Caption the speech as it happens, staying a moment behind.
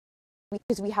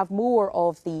because we have more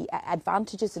of the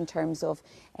advantages in terms of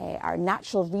our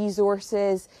natural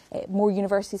resources, more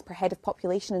universities per head of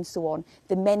population and so on,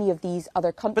 than many of these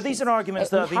other countries. But these are arguments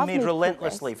that have been made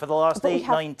relentlessly for the last 8,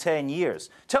 9, 10 years.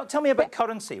 Tell me about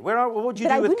currency. What would you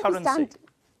do with currency?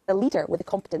 A leader with the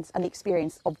competence and the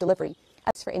experience of delivery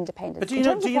as for independence. But do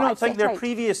you not think the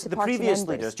previous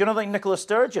leaders, do you not think Nicola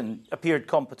Sturgeon appeared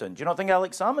competent? Do you not think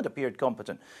Alex Salmond appeared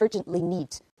competent? Urgently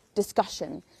need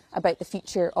discussion about the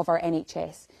future of our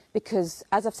NHS because,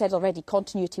 as I've said already,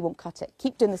 continuity won't cut it.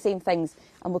 Keep doing the same things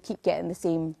and we'll keep getting the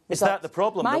same results. Is that the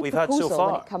problem that we've had so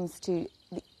far? When it comes to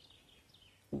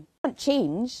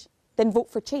change, then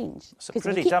vote for change. It's a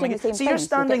pretty damning. See, you're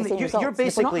standing. You're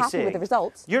basically saying. With the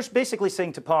results. You're basically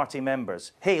saying to party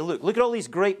members, "Hey, look at all these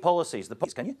great policies.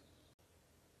 Can you?"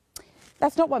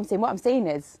 That's not what I'm saying. What I'm saying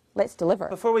is, let's deliver.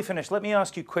 Before we finish, let me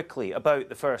ask you quickly about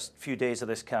the first few days of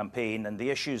this campaign and the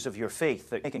issues of your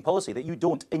faith that making policy that you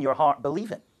don't, in your heart,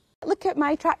 believe in. Look at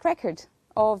my track record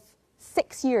of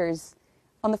 6 years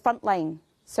on the front line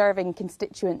serving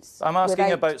constituents. I'm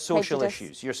asking about social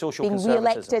issues, your social conservatism.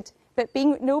 Re-elected, but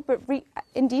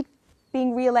indeed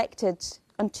being re-elected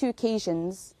on 2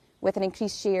 occasions with an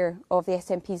increased share of the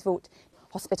SNP's vote.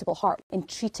 Hospitable heart in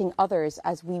treating others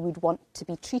as we would want to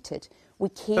be treated. We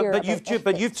care but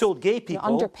you've told gay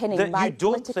people that you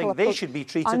don't think they should be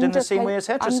treated in the same way as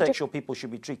heterosexual people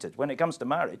should be treated when it comes to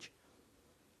marriage.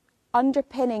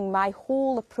 Underpinning my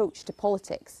whole approach to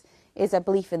politics is a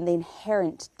belief in the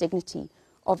inherent dignity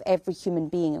of every human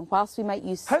being. And whilst we might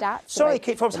use stats... Sorry,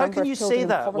 Kate Forbes, how can you say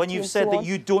that when you've said that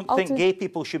you don't think gay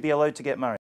people should be allowed to get married?